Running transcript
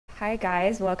Hi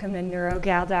guys, welcome to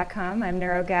neurogal.com. I'm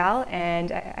NeuroGal,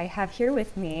 and I have here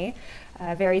with me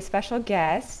a very special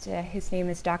guest. His name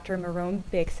is Dr. Marom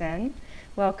Bikson.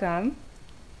 Welcome.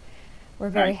 We're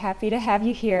very happy to have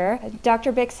you here.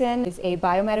 Dr. Bikson is a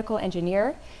biomedical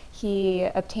engineer. He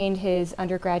obtained his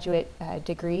undergraduate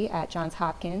degree at Johns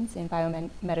Hopkins in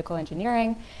biomedical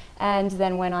engineering, and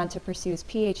then went on to pursue his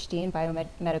PhD in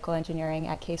biomedical engineering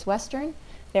at Case Western.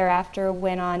 Thereafter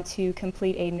went on to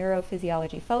complete a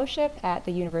neurophysiology fellowship at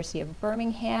the University of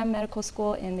Birmingham Medical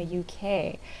School in the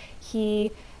UK.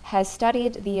 He has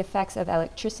studied the effects of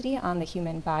electricity on the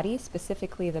human body,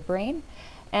 specifically the brain,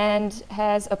 and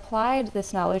has applied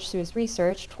this knowledge through his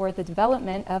research toward the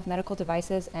development of medical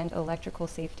devices and electrical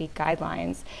safety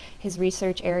guidelines. His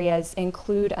research areas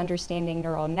include understanding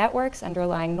neural networks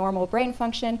underlying normal brain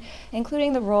function,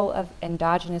 including the role of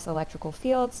endogenous electrical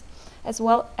fields, as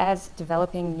well as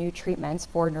developing new treatments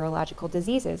for neurological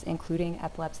diseases, including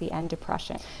epilepsy and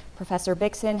depression. Professor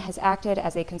Bikson has acted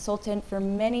as a consultant for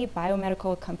many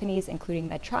biomedical companies, including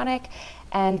Medtronic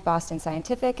and Boston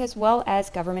Scientific, as well as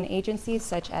government agencies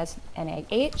such as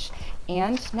NIH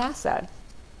and NASA.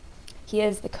 He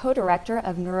is the co-director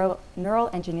of neural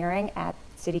engineering at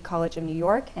City College of New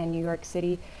York and New York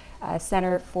City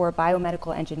Center for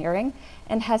Biomedical Engineering,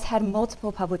 and has had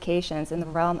multiple publications in the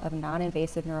realm of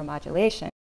non-invasive neuromodulation.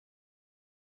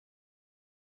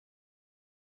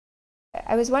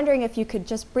 I was wondering if you could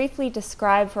just briefly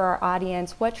describe for our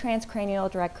audience what transcranial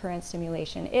direct current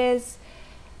stimulation is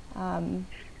and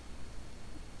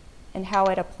how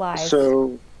it applies.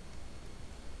 So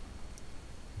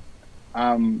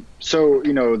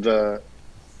the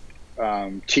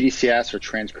tDCS, or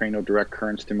transcranial direct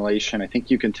current stimulation, I think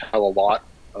you can tell a lot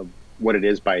of what it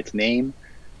is by its name.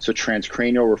 So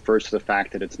transcranial refers to the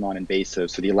fact that it's non-invasive.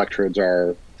 So the electrodes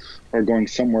are going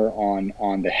somewhere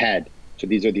on the head. So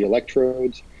these are the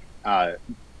electrodes.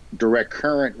 Direct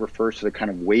current refers to the kind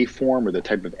of waveform or the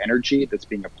type of energy that's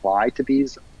being applied to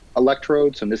these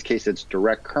electrodes. So in this case, it's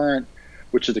direct current,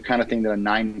 which is the kind of thing that a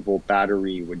 9-volt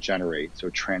battery would generate.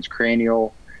 So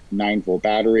transcranial, 9-volt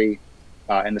battery.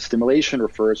 And the stimulation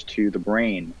refers to the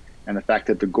brain and the fact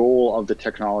that the goal of the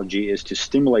technology is to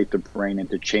stimulate the brain and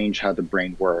to change how the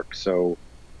brain works. So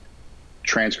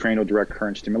transcranial direct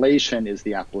current stimulation is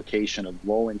the application of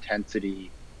low intensity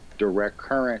direct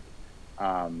current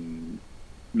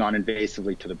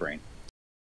non-invasively to the brain.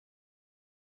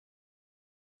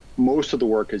 Most of the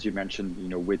work, as you mentioned,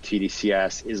 with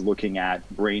tDCS is looking at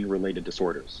brain-related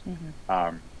disorders.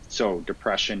 Mm-hmm. So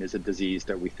depression is a disease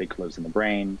that we think lives in the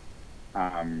brain.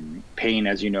 Pain,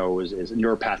 as you know, is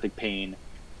neuropathic pain.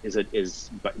 Is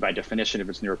by definition, if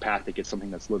it's neuropathic, it's something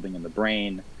that's living in the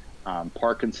brain.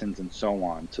 Parkinson's and so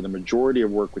on. So the majority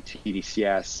of work with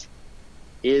tDCS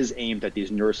is aimed at these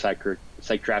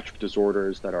neuropsychiatric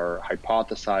disorders that are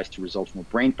hypothesized to result from a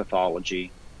brain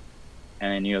pathology.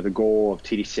 And the goal of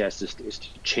tDCS is to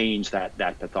change that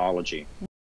pathology.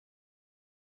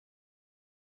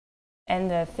 And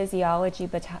the physiology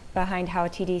behind how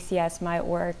tDCS might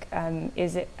work,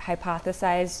 is it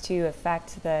hypothesized to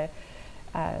affect the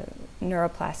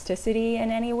neuroplasticity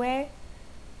in any way?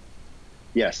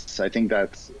 Yes, I think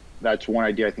that's one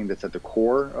idea. I think that's at the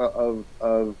core of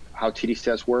how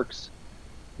tDCS works.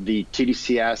 The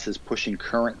tDCS is pushing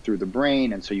current through the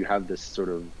brain, and so you have this sort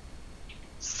of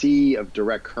sea of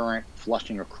direct current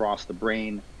flushing across the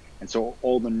brain. And so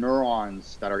all the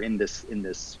neurons that are in this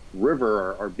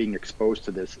river are being exposed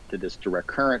to this direct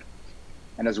current,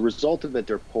 and as a result of it,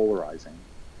 they're polarizing.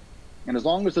 And as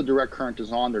long as the direct current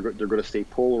is on, they're going to stay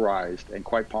polarized, and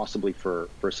quite possibly for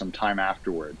some time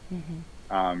afterward.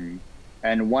 Mm-hmm.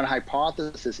 And one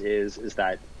hypothesis is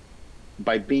that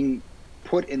by being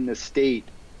put in this state,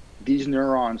 these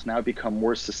neurons now become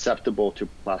more susceptible to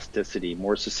plasticity,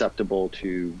 more susceptible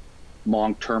to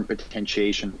long-term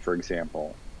potentiation, for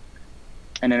example.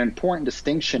 And an important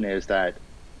distinction is that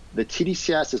the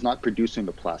tDCS is not producing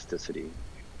the plasticity.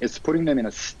 It's putting them in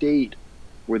a state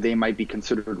where they might be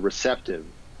considered receptive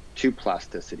to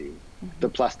plasticity. Mm-hmm. The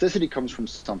plasticity comes from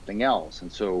something else.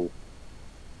 And so,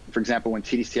 for example, when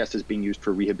tDCS is being used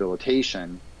for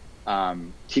rehabilitation,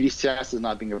 tDCS is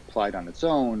not being applied on its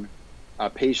own.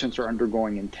 Patients are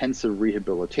undergoing intensive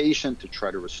rehabilitation to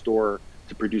try to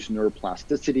produce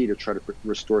neuroplasticity, to try to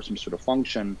restore some sort of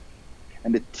function.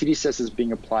 And the tDCS is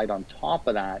being applied on top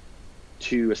of that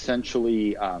to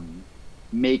essentially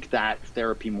make that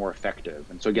therapy more effective.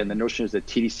 And so again, the notion is that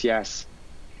tDCS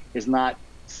is not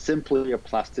simply a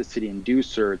plasticity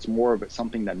inducer. It's more of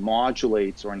something that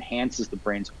modulates or enhances the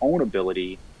brain's own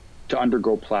ability to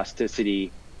undergo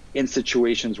plasticity in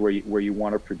situations where you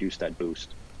want to produce that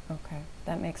boost. Okay,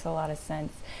 that makes a lot of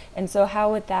sense. And so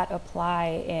how would that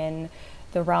apply in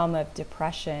the realm of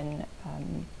depression?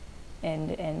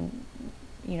 And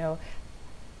you know,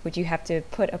 would you have to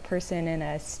put a person in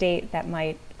a state that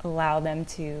might allow them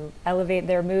to elevate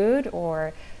their mood,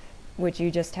 or would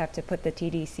you just have to put the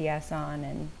tDCS on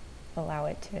and allow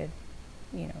it to,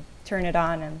 turn it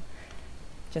on and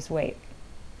just wait?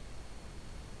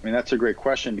 I mean, that's a great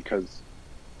question, because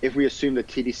if we assume that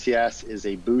tDCS is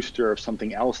a booster of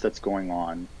something else that's going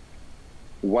on,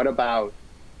 what about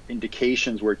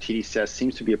indications where tDCS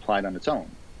seems to be applied on its own?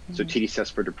 Mm-hmm. So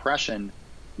tDCS for depression,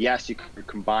 yes, you could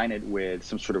combine it with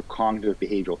some sort of cognitive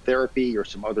behavioral therapy or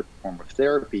some other form of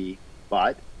therapy,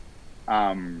 but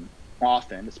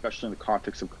often, especially in the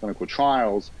context of clinical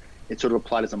trials, it's sort of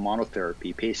applied as a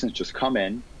monotherapy. Patients just come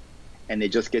in and they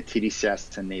just get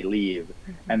tDCS and they leave.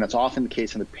 Mm-hmm. And that's often the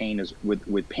case in the pain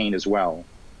with pain as well.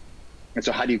 And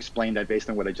so how do you explain that based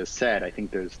on what I just said? I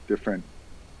think there's different,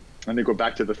 and they go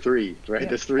back to the three, right? Yeah.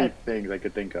 There's three things I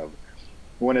could think of.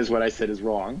 One is what I said is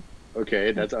wrong.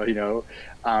 Okay, that's all you know.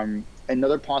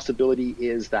 Another possibility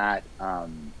is that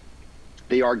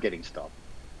they are getting stuff.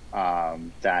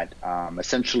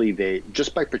 Essentially they,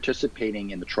 just by participating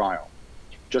in the trial,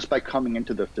 just by coming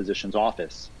into the physician's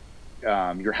office,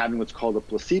 you're having what's called a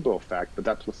placebo effect, but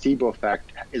that placebo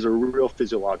effect is a real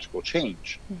physiological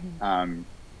change. Mm-hmm.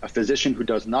 A physician who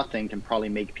does nothing can probably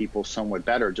make people somewhat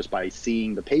better just by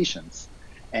seeing the patients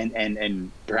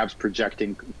and perhaps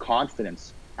projecting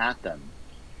confidence at them.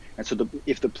 And so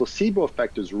if the placebo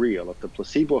effect is real, if the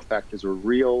placebo effect is a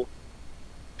real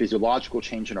physiological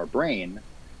change in our brain,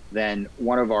 then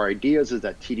one of our ideas is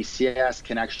that tDCS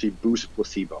can actually boost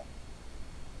placebo.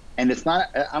 And it's not,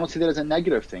 I don't see that as a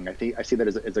negative thing. I see that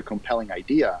as a compelling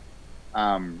idea.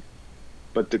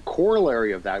 But the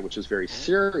corollary of that, which is very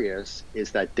serious,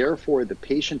 is that therefore the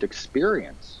patient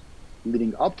experience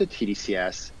leading up to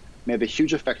tDCS may have a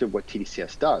huge effect of what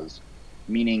tDCS does.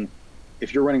 Meaning,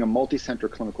 if you're running a multi-center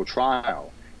clinical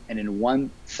trial and in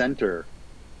one center,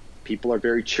 people are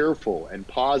very cheerful and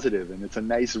positive and it's a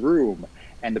nice room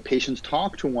and the patients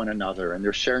talk to one another and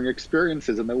they're sharing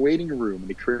experiences in the waiting room and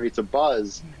it creates a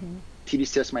buzz, mm-hmm.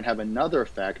 tDCS might have another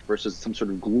effect versus some sort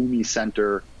of gloomy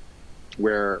center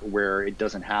where it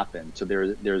doesn't happen. So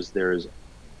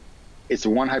it's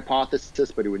one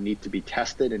hypothesis, but it would need to be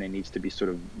tested and it needs to be sort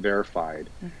of verified.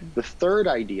 Mm-hmm. The third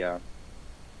idea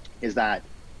is that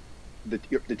the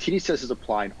tDCS is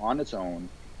applied on its own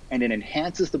and it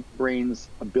enhances the brain's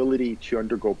ability to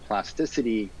undergo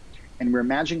plasticity. And we're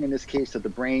imagining in this case that the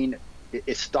brain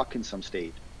is stuck in some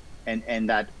state and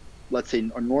that, let's say,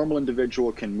 a normal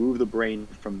individual can move the brain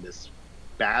from this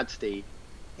bad state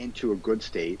into a good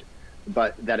state,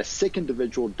 but that a sick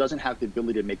individual doesn't have the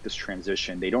ability to make this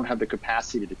transition. They don't have the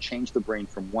capacity to change the brain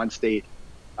from one state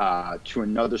to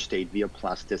another state via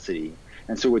plasticity.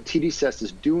 And so what tDCS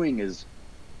is doing is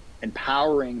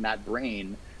empowering that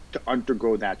brain to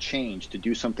undergo that change, to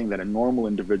do something that a normal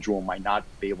individual might not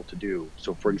be able to do.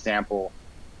 So for example,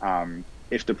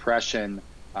 if depression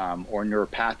or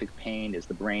neuropathic pain is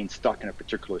the brain stuck in a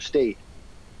particular state,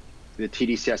 the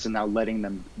tDCS is now letting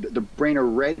them, the brain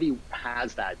already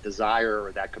has that desire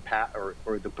or that capacity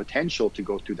or the potential to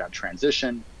go through that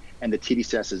transition, and the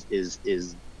tDCS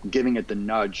is giving it the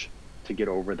nudge to get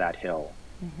over that hill.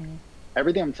 Mm-hmm.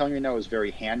 Everything I'm telling you now is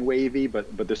very hand wavy,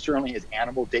 but there certainly is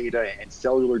animal data and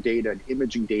cellular data and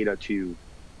imaging data to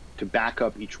back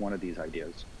up each one of these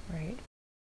ideas. Right.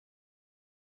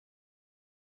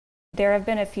 There have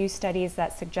been a few studies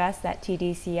that suggest that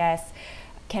tDCS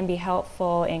can be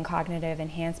helpful in cognitive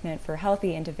enhancement for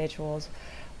healthy individuals.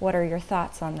 What are your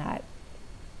thoughts on that?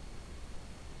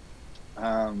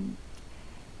 I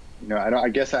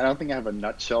don't think I have a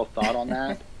nutshell thought on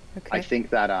that. Okay. I think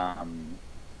that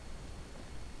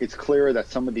it's clear that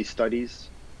some of these studies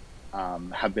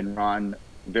have been run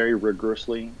very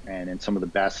rigorously and in some of the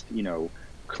best,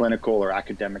 clinical or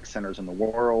academic centers in the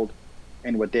world.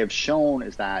 And what they have shown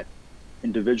is that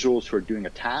individuals who are doing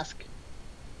a task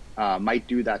might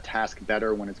do that task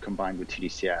better when it's combined with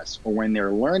tDCS, or when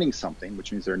they're learning something,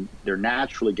 which means they're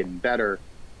naturally getting better.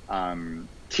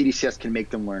 tDCS can make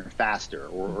them learn faster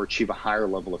or achieve a higher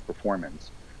level of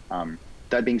performance.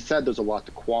 That being said, there's a lot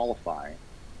to qualify.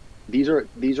 These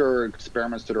are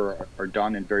experiments that are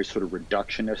done in very sort of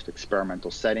reductionist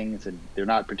experimental settings, and they're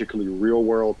not particularly real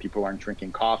world. People aren't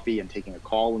drinking coffee and taking a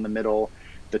call in the middle.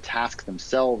 The tasks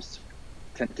themselves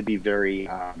tend to be very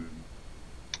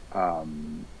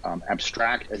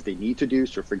abstract as they need to do.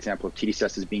 So for example, if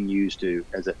tDCS is being used to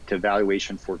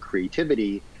evaluation for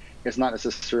creativity, it's not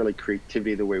necessarily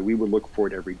creativity the way we would look for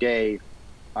it every day,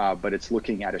 but it's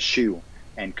looking at a shoe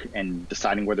and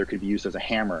deciding whether it could be used as a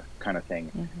hammer kind of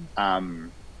thing.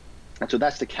 And so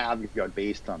that's the caveat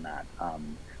based on that.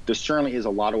 There certainly is a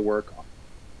lot of work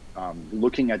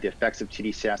looking at the effects of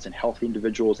tDCS in healthy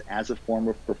individuals as a form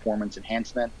of performance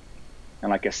enhancement. And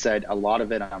like I said, a lot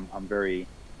of it I'm very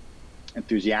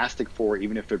enthusiastic for,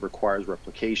 even if it requires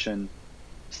replication.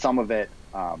 Some of it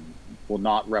will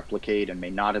not replicate and may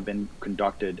not have been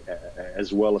conducted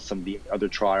as well as some of the other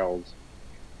trials.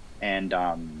 And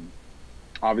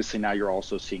obviously now you're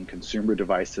also seeing consumer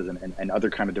devices and other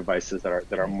kind of devices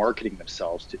that are marketing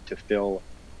themselves to fill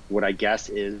what I guess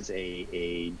is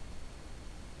a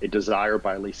desire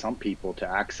by at least some people to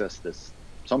access this.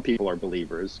 Some people are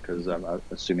believers because I'm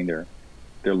assuming they're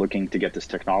looking to get this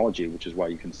technology, which is why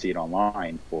you can see it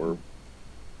online for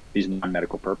these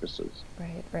non-medical purposes.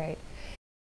 Right, right.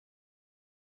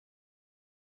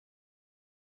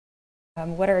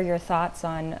 What are your thoughts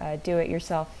on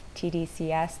do-it-yourself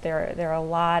tDCS? There are a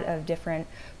lot of different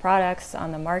products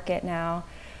on the market now,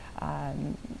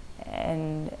 and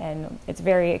it's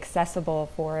very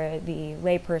accessible for the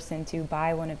layperson to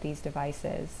buy one of these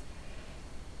devices.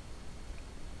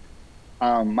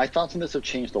 My thoughts on this have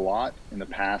changed a lot in the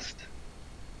past.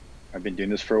 I've been doing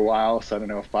this for a while, so I don't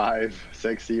know, 5,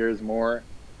 6 years more.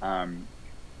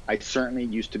 I certainly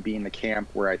used to be in the camp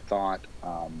where I thought,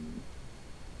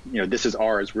 this is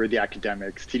ours. We're the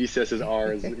academics. tDCS is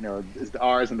ours. It's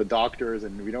ours and the doctors,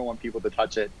 and we don't want people to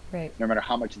touch it, right, no matter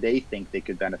how much they think they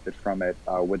could benefit from it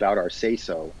without our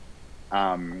say-so.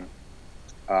 But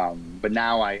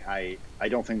now I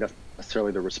don't think that's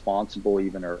necessarily the responsible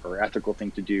even or ethical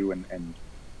thing to do, and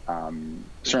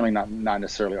certainly not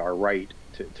necessarily our right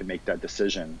to make that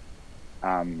decision.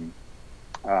 In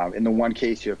the one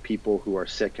case, you have people who are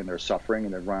sick and they're suffering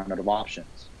and they've run out of options.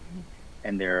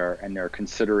 And they're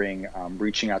considering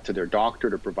reaching out to their doctor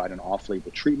to provide an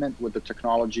off-label treatment with the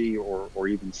technology, or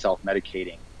even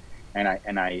self-medicating. And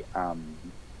I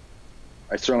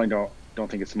certainly don't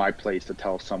think it's my place to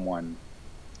tell someone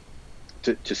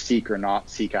to seek or not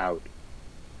seek out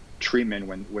treatment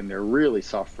when they're really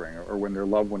suffering or when their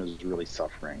loved one is really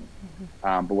suffering.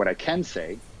 But what I can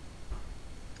say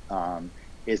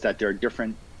is that there are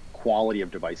different quality of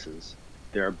devices.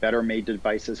 There are better made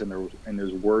devices and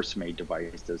there's worse made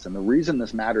devices. And the reason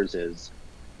this matters is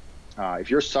if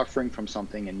you're suffering from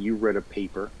something and you read a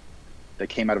paper that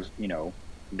came out of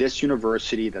this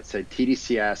university that said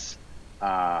tDCS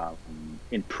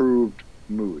improved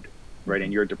mood, right,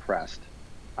 and you're depressed.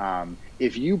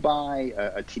 If you buy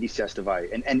a tDCS device,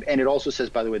 and it also says,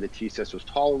 by the way, that tDCS was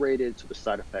tolerated, so the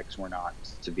side effects were not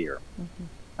severe.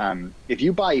 If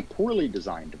you buy a poorly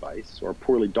designed device or a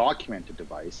poorly documented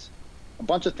device, a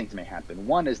bunch of things may happen.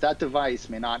 One is that device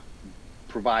may not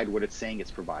provide what it's saying it's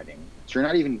providing. So you're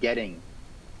not even getting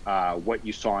what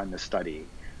you saw in the study.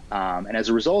 And as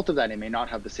a result of that, it may not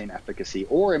have the same efficacy,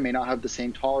 or it may not have the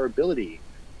same tolerability.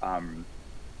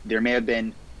 There may have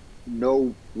been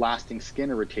no lasting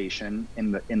skin irritation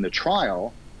in the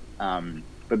trial,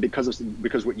 but because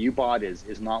what you bought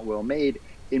is not well made,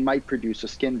 it might produce a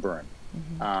skin burn.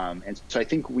 And so I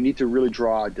think we need to really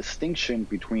draw a distinction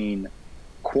between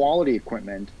quality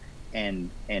equipment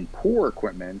and poor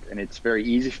equipment. And it's very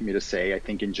easy for me to say, I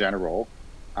think in general,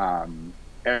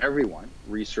 everyone,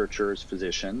 researchers,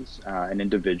 physicians, and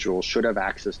individuals should have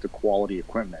access to quality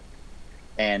equipment.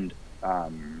 And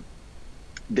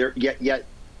yet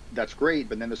that's great,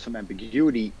 but then there's some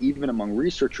ambiguity even among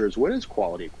researchers. What is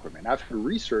quality equipment? I've heard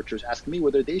researchers ask me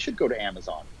whether they should go to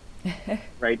Amazon,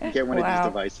 right, and get one of these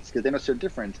devices because they know so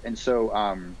different. And so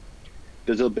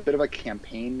there's a bit of a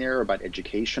campaign there about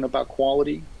education about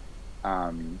quality.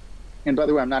 And by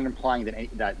the way, I'm not implying that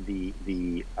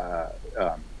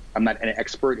I'm not an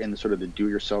expert in the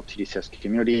do-it-yourself tDCS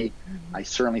community. I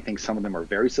certainly think some of them are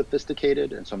very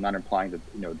sophisticated, and so I'm not implying that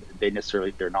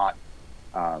they're not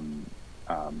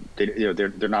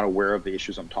they're not aware of the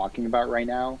issues I'm talking about right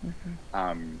now.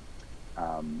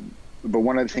 But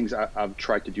one of the things I've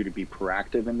tried to do to be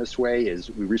proactive in this way is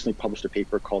we recently published a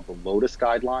paper called the Lotus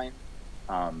Guideline,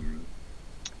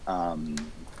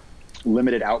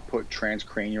 Limited Output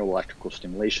Transcranial Electrical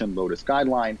Stimulation Lotus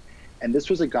Guideline. And this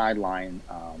was a guideline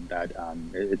that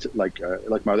it's like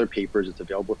my other papers, it's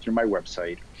available through my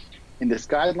website. And this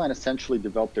guideline essentially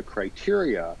developed a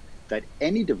criteria that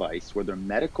any device, whether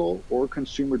medical or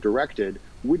consumer directed,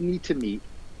 would need to meet.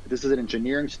 This is an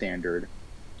engineering standard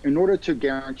in order to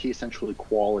guarantee essentially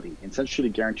quality, essentially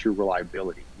guarantee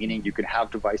reliability, meaning you could have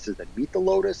devices that meet the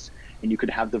Lotus and you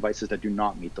could have devices that do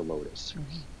not meet the Lotus.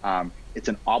 It's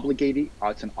an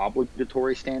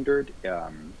obligatory standard.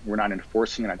 We're not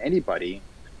enforcing it on anybody,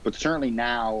 but certainly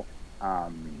now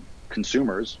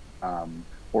consumers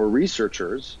or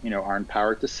researchers, are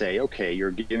empowered to say, okay,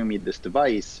 you're giving me this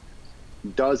device.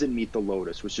 Does it meet the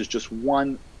LOTUS, which is just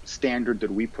one standard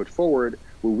that we put forward,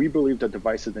 where we believe that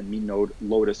devices that meet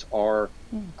LOTUS are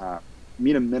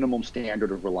meet a minimum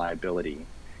standard of reliability.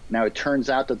 Now, it turns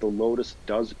out that the LOTUS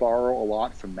does borrow a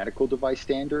lot from medical device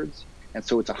standards, and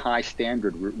so it's a high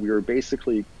standard. We are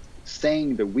basically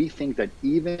saying that we think that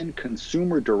even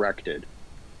consumer-directed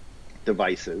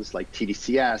devices like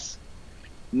tDCS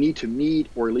need to meet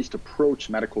or at least approach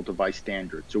medical device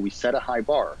standards. So we set a high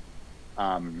bar.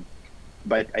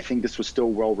 But I think this was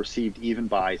still well received even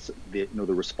by the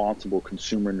responsible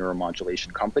consumer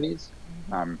neuromodulation companies,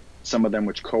 some of them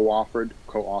which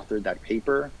co-authored that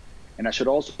paper. And I should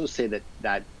also say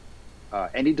that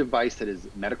any device that is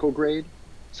medical grade,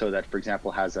 so that, for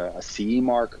example, has a CE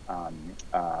mark,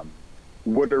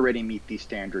 would already meet these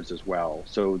standards as well.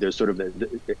 So there's sort of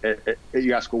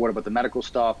you ask, well, what about the medical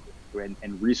stuff?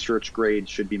 And research grade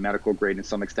should be medical grade in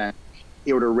some extent.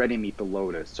 It would already meet the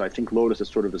LOTUS. So I think LOTUS is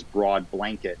sort of this broad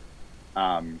blanket,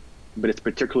 but it's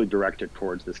particularly directed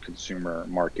towards this consumer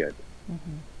market.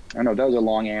 I know that was a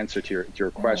long answer to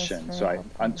your question. So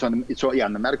on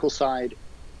the medical side,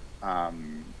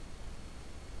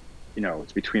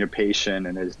 it's between a patient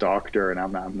and his doctor, and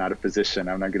I'm not a physician.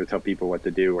 I'm not going to tell people what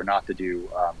to do or not to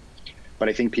do. But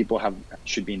I think people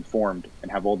should be informed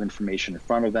and have all the information in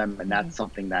front of them, and that's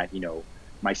something that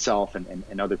myself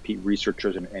and other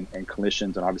researchers and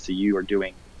clinicians, and obviously you are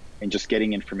doing, and just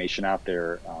getting information out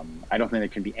there. I don't think there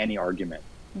can be any argument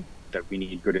that we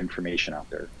need good information out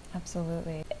there.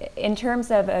 Absolutely. In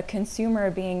terms of a consumer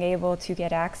being able to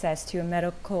get access to a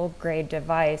medical grade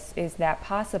device, is that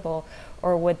possible,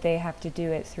 or would they have to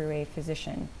do it through a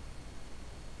physician?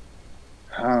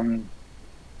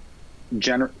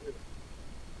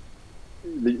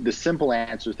 The simple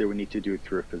answer is they would need to do it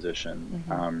through a physician.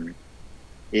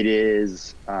 It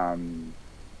is, I don't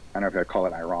know if I call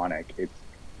it ironic. It's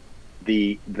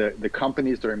the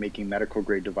companies that are making medical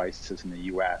grade devices in the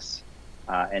U.S.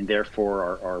 And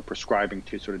therefore are prescribing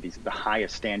to sort of the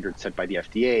highest standards set by the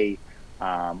FDA,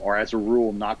 or as a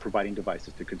rule, not providing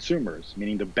devices to consumers,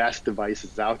 meaning the best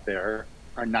devices out there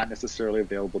are not necessarily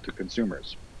available to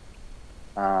consumers.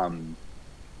 But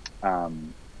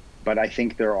I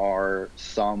think there are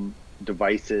some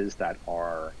devices that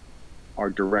are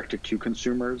directed to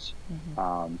consumers,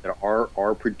 that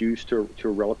are produced to a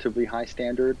relatively high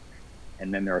standard,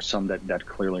 and then there are some that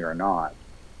clearly are not.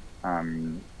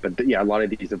 But a lot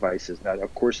of these devices. Now,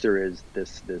 of course, there is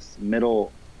this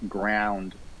middle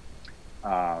ground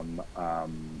of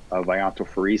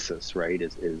iontophoresis, right?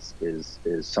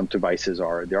 Is some devices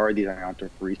there are these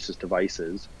iontophoresis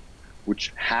devices,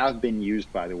 which have been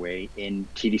used, by the way, in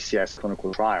tDCS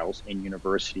clinical trials in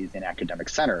universities and academic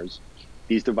centers.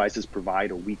 These devices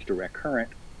provide a weak direct current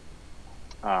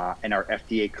and are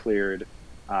FDA cleared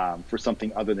for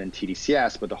something other than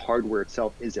tDCS, but the hardware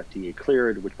itself is FDA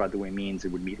cleared, which, by the way, means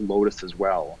it would meet LOTUS as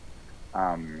well.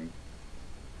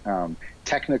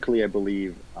 Technically, I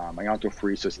believe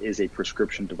iontophoresis is a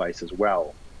prescription device as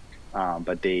well,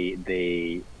 but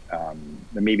there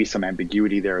may be some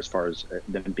ambiguity there as far as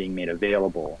them being made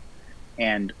available.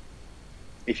 And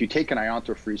if you take an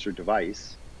iontophoresis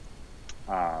device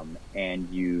and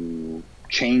you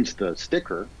change the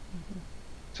sticker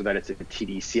so that it's a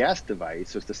tDCS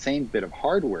device, so it's the same bit of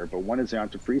hardware, but one is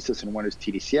iontophoresis and one is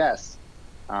tDCS,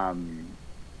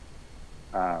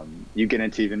 you get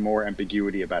into even more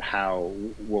ambiguity about how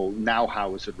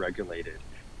is it regulated?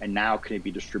 And now can it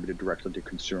be distributed directly to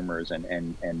consumers,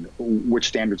 and which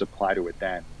standards apply to it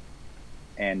then?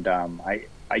 And I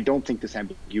don't think this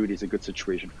ambiguity is a good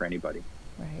situation for anybody.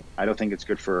 Right. I don't think it's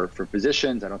good for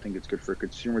physicians. I don't think it's good for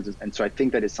consumers. And so I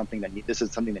think that is something that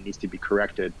needs to be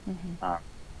corrected.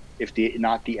 If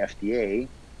not the FDA,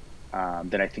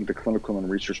 then I think the clinical and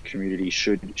research community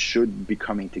should be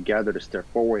coming together to step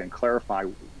forward and clarify,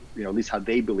 at least how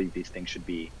they believe these things should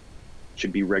be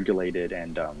regulated,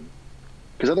 and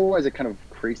because otherwise it kind of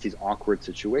creates these awkward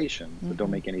situations that don't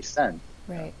make any sense.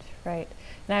 Right. And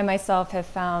I myself have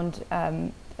found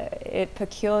it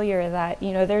peculiar that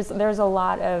there's a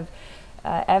lot of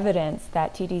evidence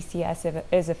that tDCS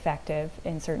is effective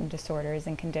in certain disorders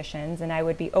and conditions, and I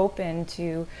would be open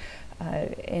to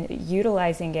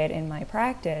utilizing it in my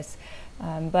practice.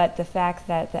 But the fact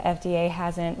that the FDA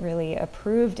hasn't really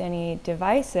approved any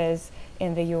devices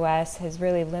in the U.S. has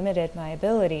really limited my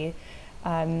ability.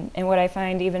 And what I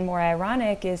find even more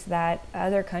ironic is that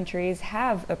other countries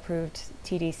have approved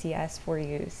tDCS for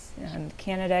use.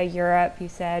 Canada, Europe, you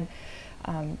said,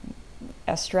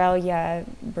 Australia,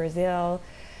 Brazil.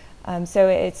 So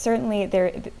it's certainly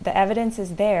there. The evidence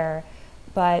is there,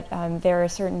 but there are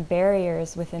certain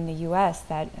barriers within the U.S.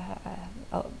 that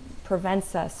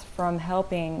prevents us from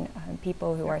helping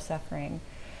people who are suffering.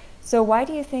 So why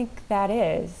do you think that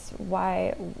is?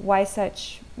 Why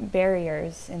such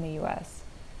barriers in the U.S.?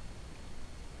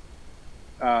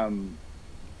 The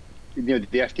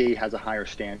FDA has a higher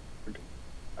standard,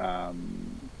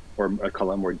 or I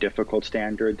call it a more difficult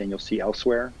standard than you'll see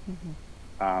elsewhere,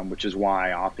 which is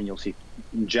why often you'll see,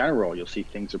 in general, you'll see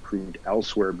things approved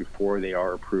elsewhere before they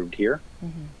are approved here.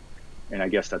 And I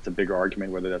guess that's a bigger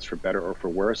argument, whether that's for better or for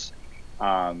worse.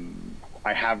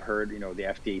 I have heard, the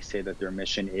FDA say that their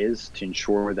mission is to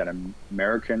ensure that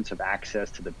Americans have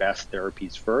access to the best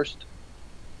therapies first.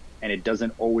 And it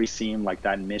doesn't always seem like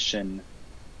that mission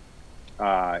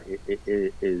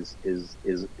is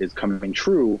coming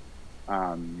true.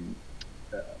 I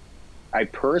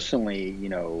personally,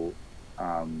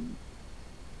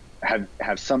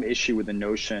 have some issue with the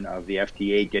notion of the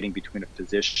FDA getting between a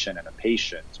physician and a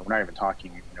patient. So we're not even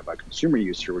talking about consumer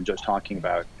use here. We're just talking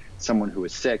about someone who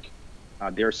is sick.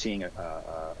 They're seeing a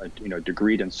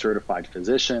degreed and certified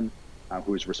physician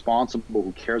who is responsible,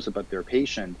 who cares about their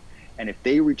patient. And if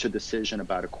they reach a decision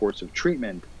about a course of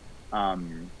treatment,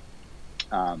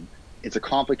 it's a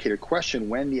complicated question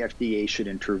when the FDA should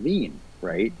intervene,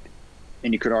 right?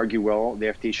 And you could argue, well, the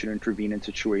FDA should intervene in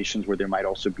situations where there might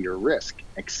also be a risk,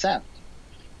 except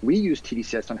we use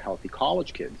tDCS on healthy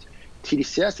college kids.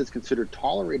 tDCS is considered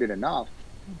tolerated enough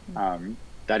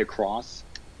that across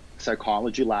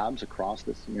psychology labs across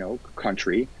this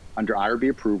country, under IRB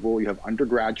approval, you have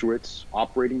undergraduates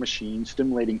operating machines,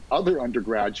 stimulating other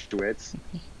undergraduates,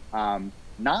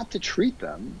 not to treat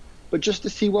them, but just to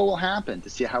see what will happen, to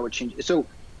see how it changes. So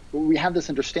we have this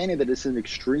understanding that this is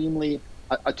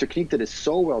a technique that is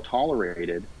so well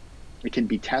tolerated, it can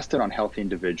be tested on healthy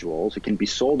individuals, it can be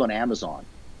sold on Amazon.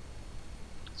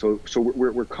 So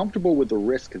we're comfortable with the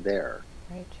risk there.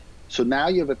 Right. So now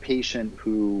you have a patient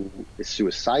who is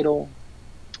suicidal,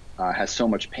 has so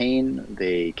much pain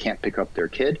they can't pick up their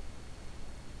kid,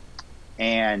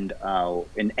 and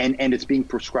it's being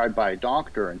prescribed by a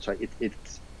doctor, and so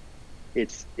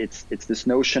it's this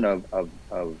notion of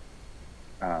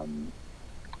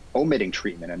omitting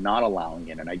treatment and not allowing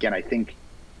it. And again, I think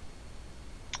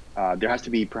there has to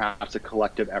be perhaps a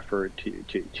collective effort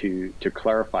to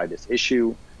clarify this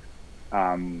issue.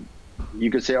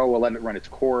 You could say, oh, well, let it run its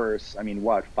course. I mean,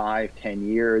 what, 5-10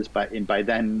 years? But by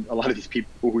then, a lot of these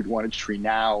people who'd want to treat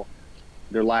now,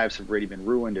 their lives have already been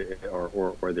ruined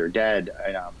or they're dead.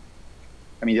 I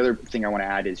mean, the other thing I want to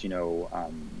add is,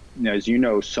 as you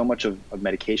know, so much of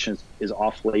medications is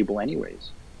off-label anyways.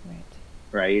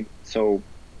 Right? So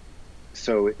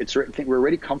I think we're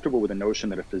already comfortable with the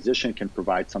notion that a physician can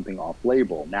provide something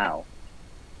off-label. Now,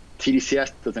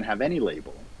 tDCS doesn't have any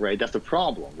label, right? That's the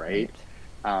problem, right?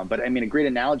 But I mean, a great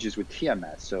analogy is with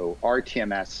TMS. So our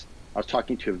TMS, I was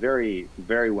talking to a very,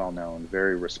 very well-known,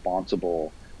 very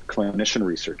responsible clinician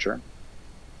researcher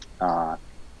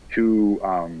who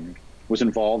was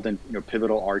involved in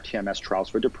pivotal RTMS trials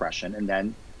for depression, and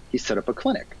then he set up a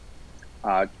clinic,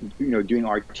 doing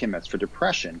RTMS for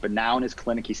depression. But now in his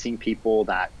clinic, he's seeing people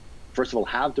that, first of all,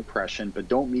 have depression, but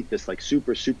don't meet this like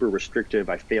super, super restrictive,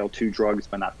 I failed 2 drugs,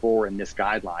 but not 4 in this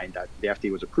guideline that the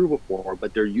FDA was approval for,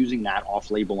 but they're using that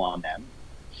off-label on them.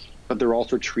 But they're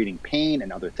also treating pain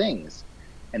and other things.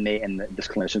 And this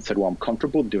clinician said, well, I'm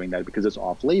comfortable doing that because it's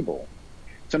off-label.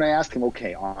 So then I asked him,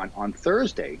 okay, on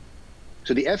Thursday,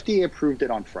 so the FDA approved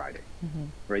it on Friday,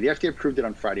 right? The FDA approved it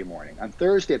on Friday morning. On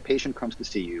Thursday, a patient comes to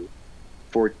see you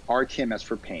for RTMS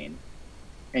for pain,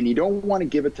 and you don't want to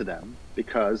give it to them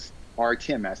because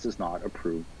RTMS is not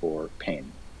approved for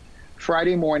pain.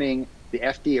 Friday morning, the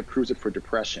FDA approves it for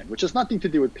depression, which has nothing to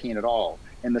do with pain at all.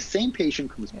 And the same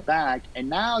patient comes back, and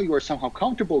now you are somehow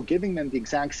comfortable giving them the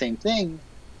exact same thing,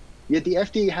 yet the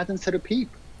FDA hasn't said a peep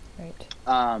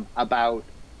about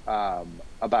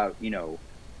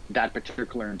that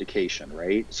particular indication,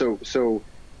 right? So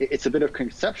it's a bit of a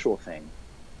conceptual thing.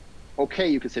 Okay,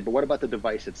 you could say, but what about the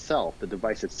device itself? The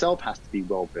device itself has to be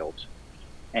well built,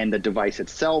 and the device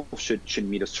itself should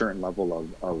meet a certain level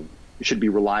of should be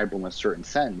reliable in a certain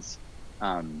sense.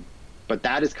 But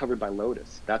that is covered by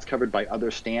Lotus. That's covered by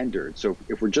other standards. So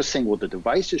if we're just saying, well, the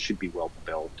devices should be well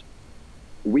built,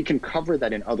 we can cover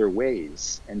that in other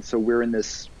ways. And so we're in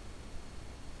this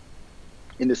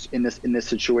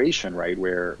situation, right,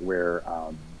 where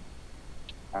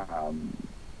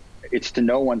it's to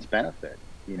no one's benefit,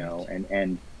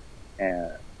 and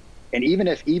even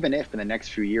if in the next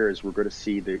few years we're going to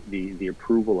see the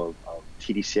approval of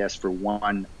tDCS for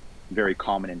one very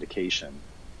common indication,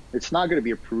 it's not going to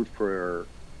be approved for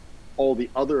all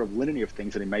the other validity of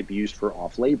things that it might be used for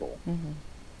off-label.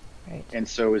 Right. And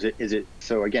so is it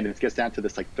so again, it gets down to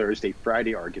this like Thursday,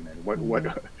 Friday argument.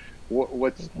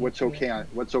 What's okay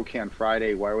on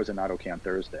Friday? Why was it not okay on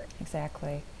Thursday?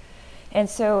 Exactly. And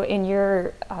so in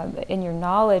your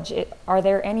knowledge, are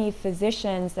there any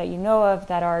physicians that you know of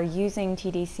that are using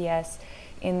tDCS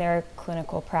in their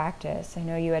clinical practice? I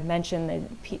know you had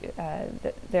mentioned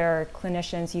that there are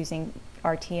clinicians using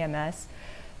RTMS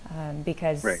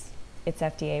because Right. it's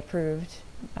FDA approved.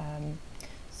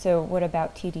 So what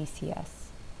about tDCS?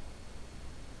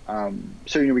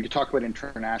 So we could talk about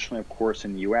internationally, of course,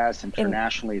 in the U.S.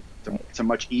 Internationally, it's a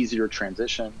much easier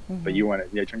transition. But you want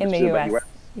to in the U.S.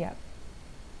 Yeah.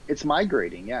 It's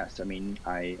migrating, yes. I mean,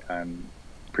 I'm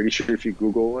pretty sure if you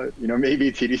Google it,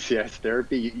 maybe tDCS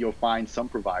therapy, you'll find some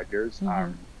providers.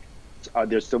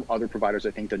 There's some other providers,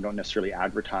 I think, that don't necessarily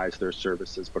advertise their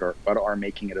services, but are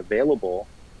making it available.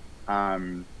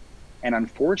 And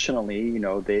unfortunately,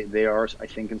 they are, I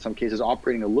think, in some cases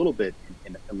operating a little bit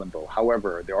in limbo.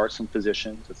 However, there are some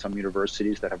physicians at some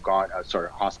universities that have gone,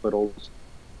 hospitals,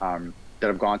 that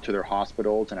have gone to their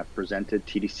hospitals and have presented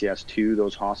tDCS to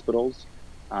those hospitals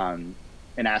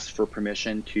and asked for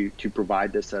permission to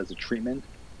provide this as a treatment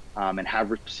and have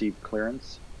received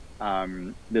clearance.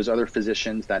 There's other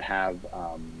physicians that have,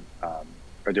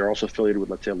 or they're also affiliated with,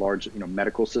 let's say, a large,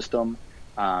 medical system.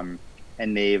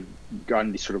 And they've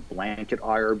gotten these sort of blanket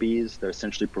IRBs that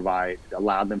essentially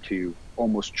allow them to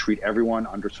almost treat everyone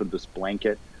under sort of this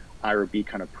blanket IRB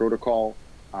kind of protocol.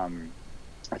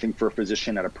 I think for a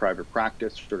physician at a private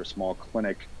practice or a small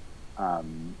clinic,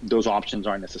 those options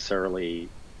aren't necessarily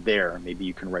there. Maybe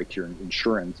you can write to your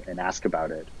insurance and ask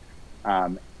about it.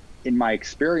 In my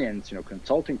experience,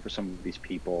 consulting for some of these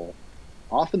people,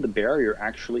 often the barrier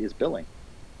actually is billing.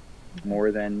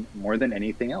 More than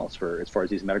anything else as far as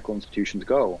these medical institutions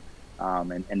go,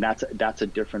 and that's a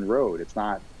different road. It's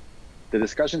not the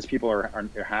discussions people are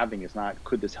having is not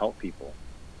could this help people.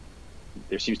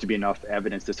 There seems to be enough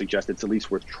evidence to suggest it's at least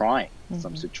worth trying in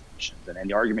some situations, and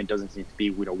the argument doesn't seem to be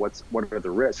what are the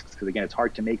risks, because again, it's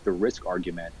hard to make the risk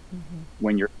argument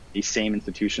when these same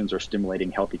institutions are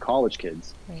stimulating healthy college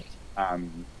kids. Right.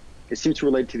 It seems to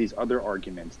relate to these other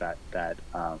arguments that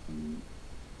are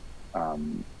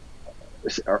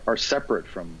separate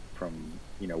from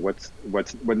what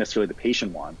necessarily the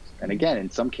patient wants. And again, in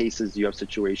some cases, you have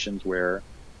situations where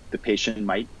the patient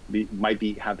might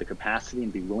have the capacity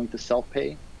and be willing to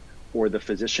self-pay, or the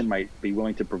physician might be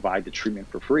willing to provide the treatment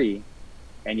for free,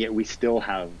 and yet we still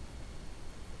have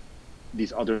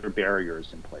these other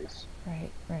barriers in place.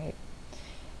 Right.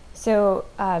 So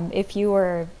if you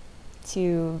were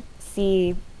to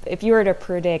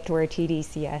predict where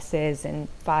tDCS is in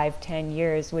 5-10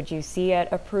 years, would you see it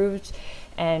approved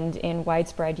and in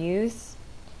widespread use?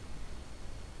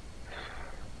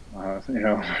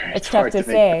 It's tough to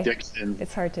say. Predictions.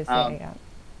 It's hard to say.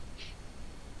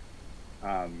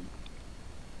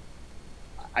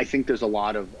 I think there's a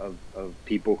lot of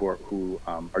people who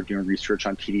are doing research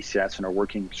on tDCS and are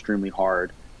working extremely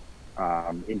hard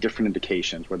in different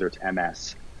indications, whether it's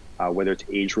MS, whether it's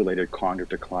age-related cognitive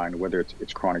decline, whether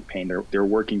it's chronic pain. They're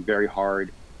working very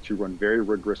hard to run very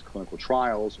rigorous clinical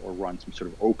trials or run some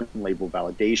sort of open label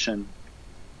validation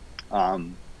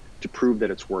to prove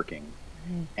that it's working.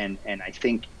 And I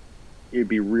think it'd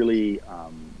be really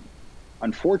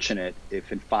unfortunate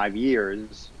if in 5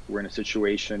 years we're in a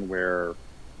situation where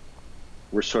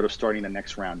we're sort of starting the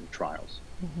next round of trials.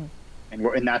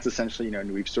 And that's essentially,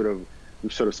 we've sort of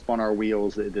spun our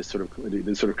wheels, this sort of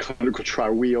clinical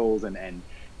trial wheels, and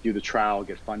do the trial,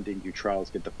 get funding, do trials,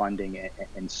 get the funding,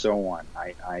 and so on.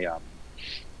 I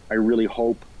really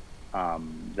hope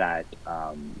that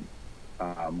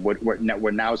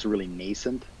what now is a really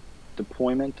nascent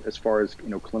deployment as far as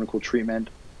clinical treatment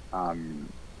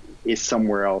is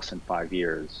somewhere else in 5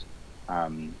 years.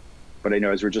 But I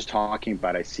know, as we're just talking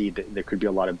about, I see that there could be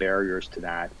a lot of barriers to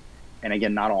that. And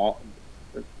again, not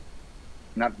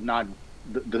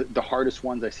the hardest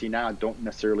ones I see now don't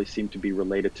necessarily seem to be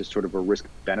related to sort of a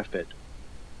risk-benefit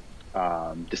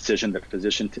decision that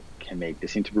physicians can make. They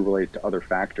seem to be related to other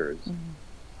factors.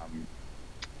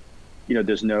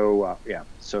 There's no,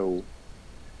 so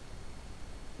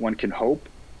one can hope,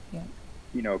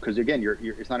 because again,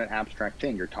 it's not an abstract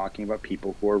thing. You're talking about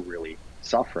people who are really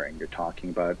suffering. You're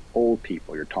talking about old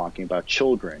people. You're talking about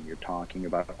children. You're talking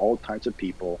about all types of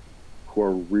people who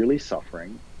are really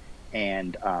suffering.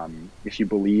 And if you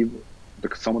believe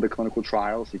some of the clinical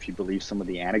trials, if you believe some of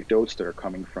the anecdotes that are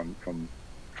coming from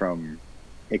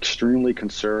extremely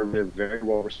conservative, very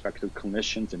well-respected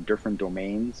clinicians in different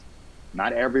domains,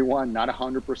 not everyone, not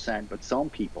 100%, but some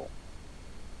people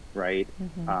right,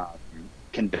 Mm-hmm.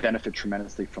 can benefit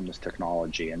tremendously from this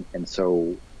technology. And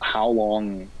so how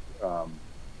long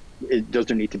does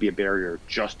there need to be a barrier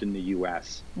just in the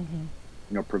US,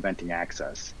 Mm-hmm. preventing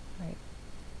access? Right.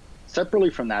 Separately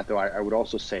from that, though, I would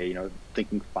also say,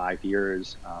 thinking 5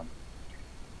 years,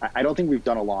 I don't think we've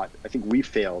done a lot. I think we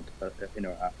failed,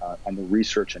 on the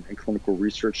research and clinical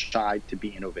research side to be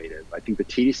innovative. I think the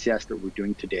tDCS that we're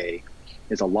doing today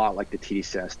is a lot like the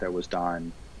tDCS that was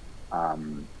done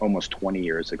almost 20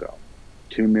 years ago.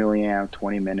 2 milliamp,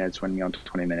 20 minutes, 1 milliamp,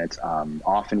 20 minutes,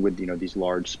 often with, these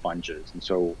large sponges. And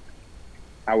so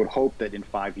I would hope that in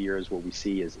 5 years, what we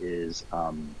see is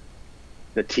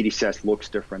the tDCS looks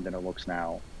different than it looks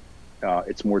now.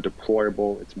 It's more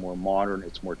deployable, it's more modern,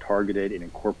 it's more targeted, it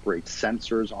incorporates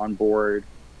sensors on board.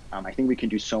 I think we can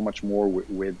do so much more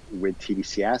with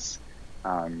tDCS.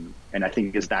 And I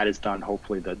think as that is done,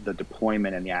 hopefully the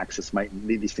deployment and the access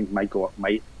these things might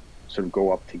sort of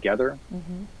go up together.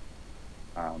 Mm-hmm.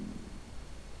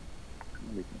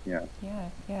 Yeah.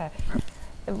 Yeah.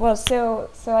 Well, so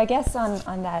I guess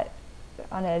on that,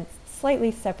 on a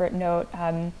slightly separate note,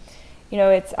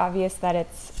 it's obvious that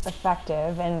it's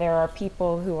effective, and there are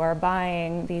people who are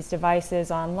buying these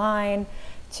devices online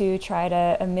to try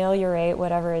to ameliorate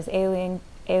whatever is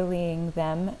alienating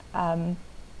them.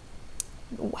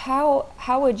 How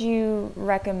would you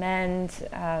recommend,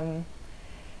 I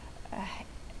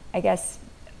guess,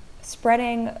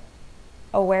 spreading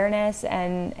awareness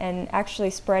and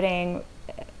actually spreading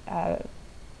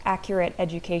accurate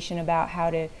education about how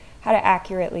to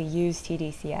accurately use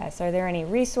tDCS? Are there any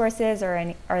resources,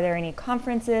 or are there any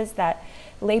conferences that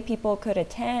lay people could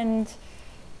attend,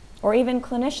 or even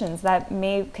clinicians that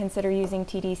may consider using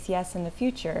tDCS in the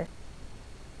future?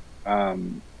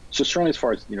 So certainly, as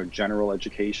far as general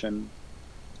education,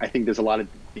 I think there's a lot of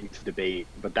things to debate,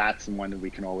 but that's one that we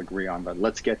can all agree on. But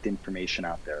let's get the information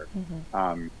out there.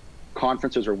 Mm-hmm.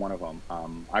 Conferences are one of them.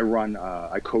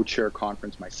 I co-chair a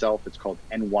conference myself. It's called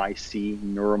NYC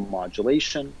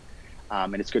Neuromodulation.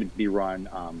 And it's going to be run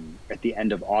at the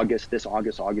end of August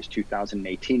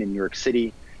 2018 in New York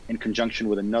City, in conjunction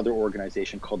with another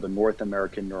organization called the North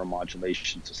American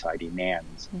Neuromodulation Society,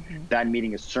 NANS. Mm-hmm. That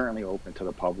meeting is certainly open to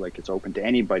the public. It's open to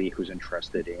anybody who's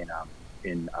interested in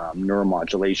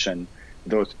neuromodulation.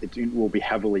 It will be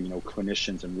heavily,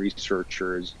 clinicians and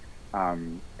researchers.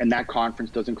 And that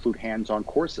conference does include hands-on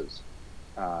courses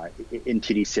in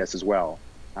tDCS as well.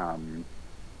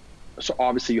 So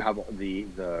obviously you have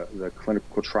the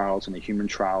clinical trials and the human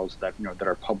trials that that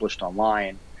are published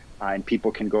online, and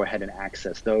people can go ahead and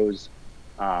access those,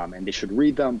 and they should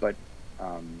read them. But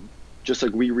just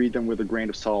like we read them with a grain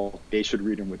of salt, they should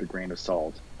read them with a grain of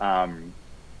salt.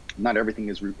 Not everything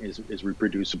is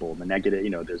reproducible. The negative,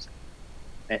 there's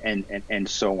and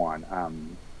so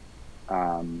on.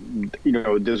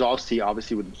 There's also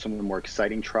obviously with some of the more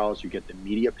exciting trials, you get the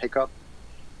media pickup.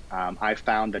 I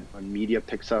found that when media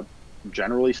picks up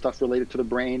generally stuff related to the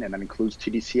brain, and that includes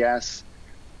tDCS,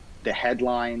 the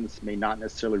headlines may not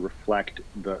necessarily reflect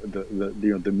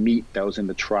the meat that was in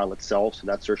the trial itself. So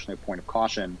that's certainly a point of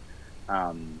caution.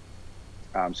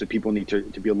 So people need to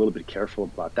be a little bit careful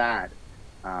about that.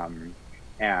 And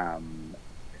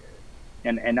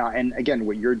again,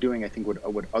 what you're doing, I think,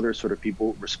 what other sort of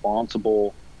people,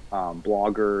 responsible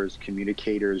bloggers,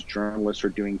 communicators, journalists are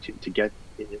doing to get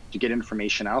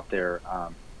information out there,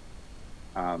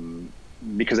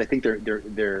 because I think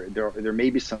there may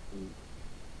be some,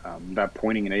 without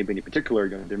pointing at anybody in particular,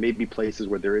 there may be places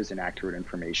where there is inaccurate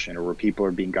information, or where people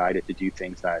are being guided to do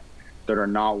things that are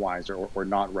not wise or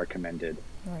not recommended.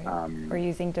 Right. Or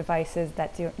using devices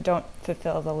that don't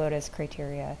fulfill the Lotus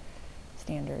criteria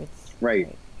standards.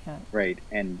 Right. Yeah. Right.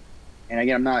 And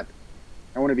again, I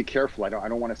want to be careful. I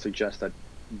don't want to suggest that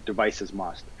devices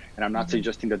must. And I'm not mm-hmm.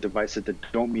 suggesting that devices that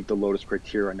don't meet the Lotus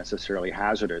criteria are necessarily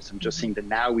hazardous. I'm just mm-hmm. saying that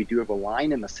now we do have a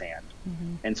line in the sand.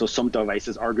 Mm-hmm. And so some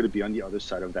devices are going to be on the other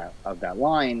side of that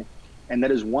line. And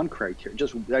that is one criteria.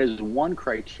 That is one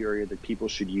criteria that people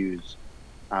should use,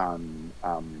 when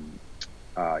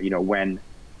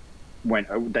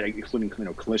that, including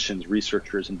clinicians,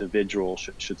 researchers, individuals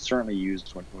should certainly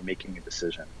use when making a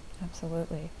decision.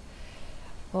 Absolutely.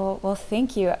 Well,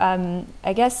 thank you.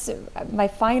 I guess my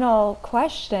final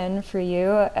question for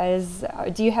you is: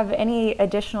 do you have any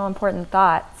additional important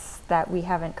thoughts that we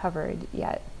haven't covered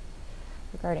yet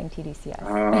regarding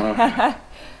tDCS?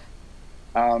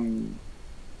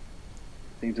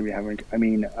 Things that we haven't. I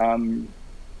mean, I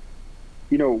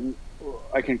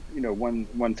can.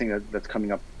 One thing that's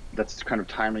coming up that's kind of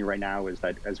timely right now is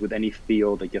that, as with any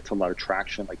field that gets a lot of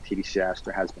traction like tDCS,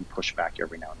 there has been pushback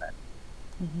every now and then.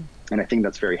 Mm-hmm. And I think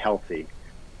that's very healthy.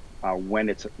 when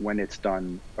it's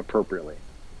done appropriately.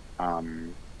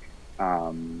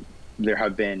 There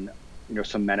have been,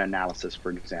 some meta-analysis,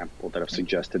 for example, that have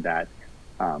suggested that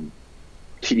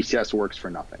tDCS works for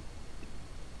nothing.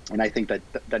 And I think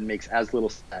that makes as little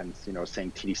sense,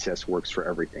 saying tDCS works for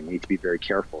everything. We need to be very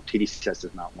careful. tDCS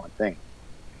is not one thing.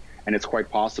 And it's quite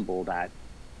possible that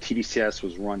tDCS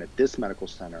was run at this medical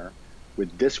center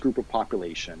with this group of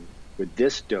population, with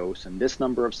this dose and this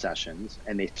number of sessions,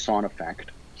 and they saw an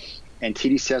effect. And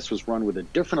tDCS was run with a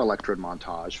different electrode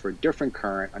montage for a different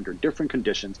current under different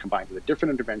conditions, combined with a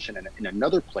different intervention in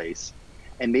another place,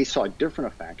 and they saw a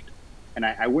different effect. And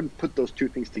I wouldn't put those two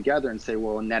things together and say,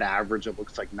 well, net average, it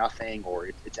looks like nothing, or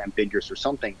it's ambiguous or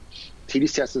something.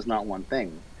 tDCS is not one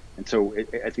thing. And so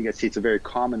I think it's a very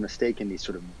common mistake in these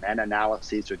sort of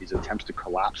meta-analyses or these attempts to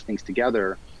collapse things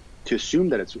together to assume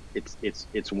that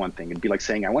it's one thing. It'd be like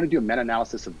saying, I want to do a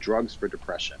meta-analysis of drugs for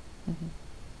depression. Mm-hmm.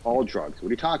 All drugs. What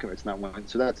are you talking about? It's not one.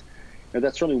 So that's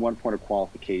certainly one point of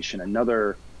qualification.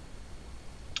 Another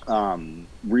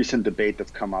recent debate that's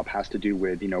come up has to do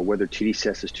with whether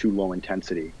tDCS is too low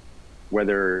intensity,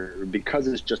 whether because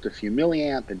it's just a few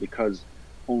milliamp and because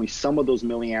only some of those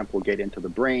milliamp will get into the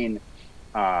brain,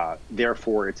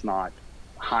 therefore it's not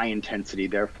high intensity,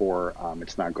 therefore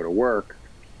it's not going to work.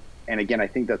 And again, I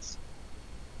think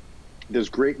there's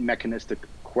great mechanistic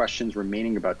questions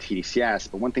remaining about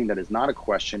tDCS, but one thing that is not a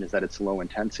question is that it's low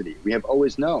intensity. We have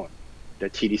always known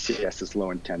that tDCS is low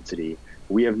intensity.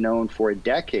 We have known for a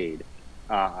decade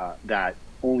that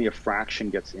only a fraction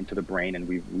gets into the brain, and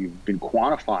we've been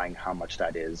quantifying how much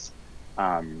that is.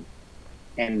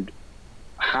 And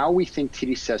how we think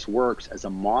tDCS works as a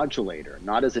modulator,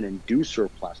 not as an inducer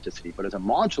of plasticity, but as a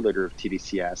modulator of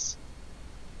tDCS,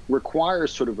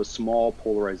 requires sort of a small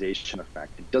polarization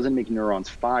effect. It doesn't make neurons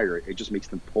fire, it just makes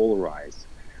them polarize.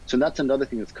 So that's another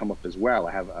thing that's come up as well.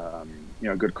 I have a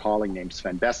good colleague named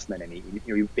Sven Bestman, and he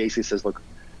basically says, look,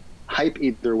 hype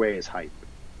either way is hype.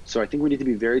 So I think we need to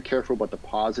be very careful about the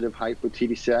positive hype with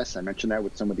tDCS. I mentioned that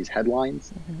with some of these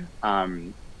headlines. Mm-hmm.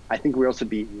 I think we also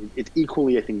it's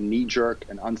equally, I think, knee-jerk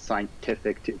and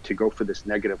unscientific to go for this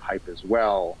negative hype as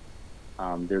well.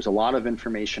 There's a lot of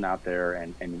information out there,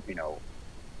 and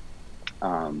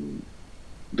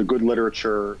the good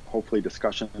literature, hopefully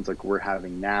discussions like we're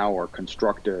having now are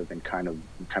constructive and kind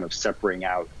of separating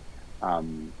out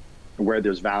where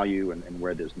there's value and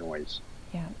where there's noise.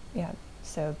 Yeah.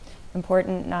 So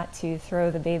important not to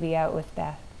throw the baby out with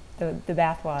the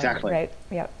bathwater. Exactly. Right.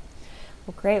 Yep.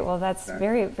 Well, great. Well, that's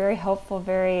very, very helpful,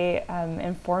 very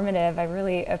informative. I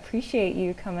really appreciate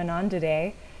you coming on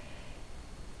today.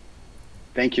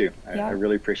 Thank you. I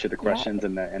really appreciate the questions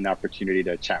and the opportunity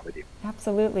to chat with you.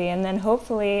 Absolutely. And then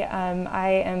hopefully I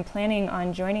am planning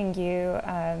on joining you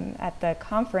at the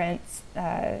conference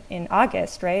in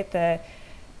August, right? The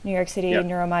New York City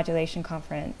Neuromodulation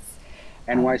Conference.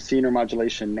 NYC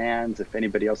Neuromodulation NANS. If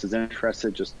anybody else is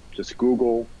interested, just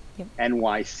Google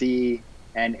NYC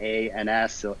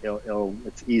NANS.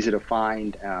 It's easy to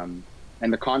find.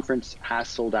 And the conference has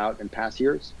sold out in past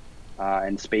years,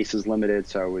 and space is limited.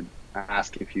 So I would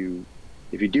ask if you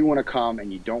do want to come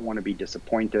and you don't want to be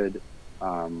disappointed,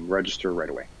 register right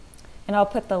away. And I'll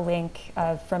put the link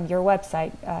from your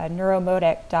website,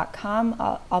 neuromodic.com.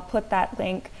 I'll put that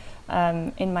link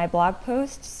in my blog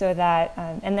post so that,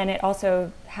 and then it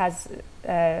also has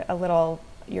a little,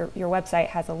 your website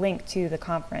has a link to the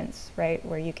conference, right,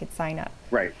 where you could sign up.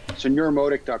 Right. So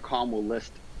neuromodic.com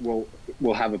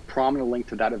will have a prominent link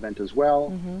to that event as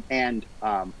well, mm-hmm. and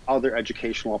other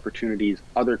educational opportunities,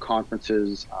 other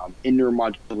conferences in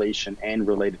neuromodulation and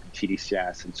related to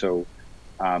tDCS. And so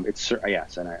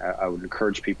yes, and I would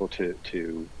encourage people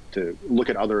to look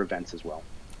at other events as well.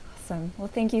 Awesome. Well,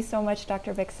 thank you so much,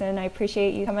 Dr. Bikson. I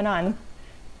appreciate you coming on.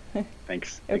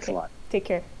 Thanks. Thanks a lot. Take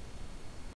care.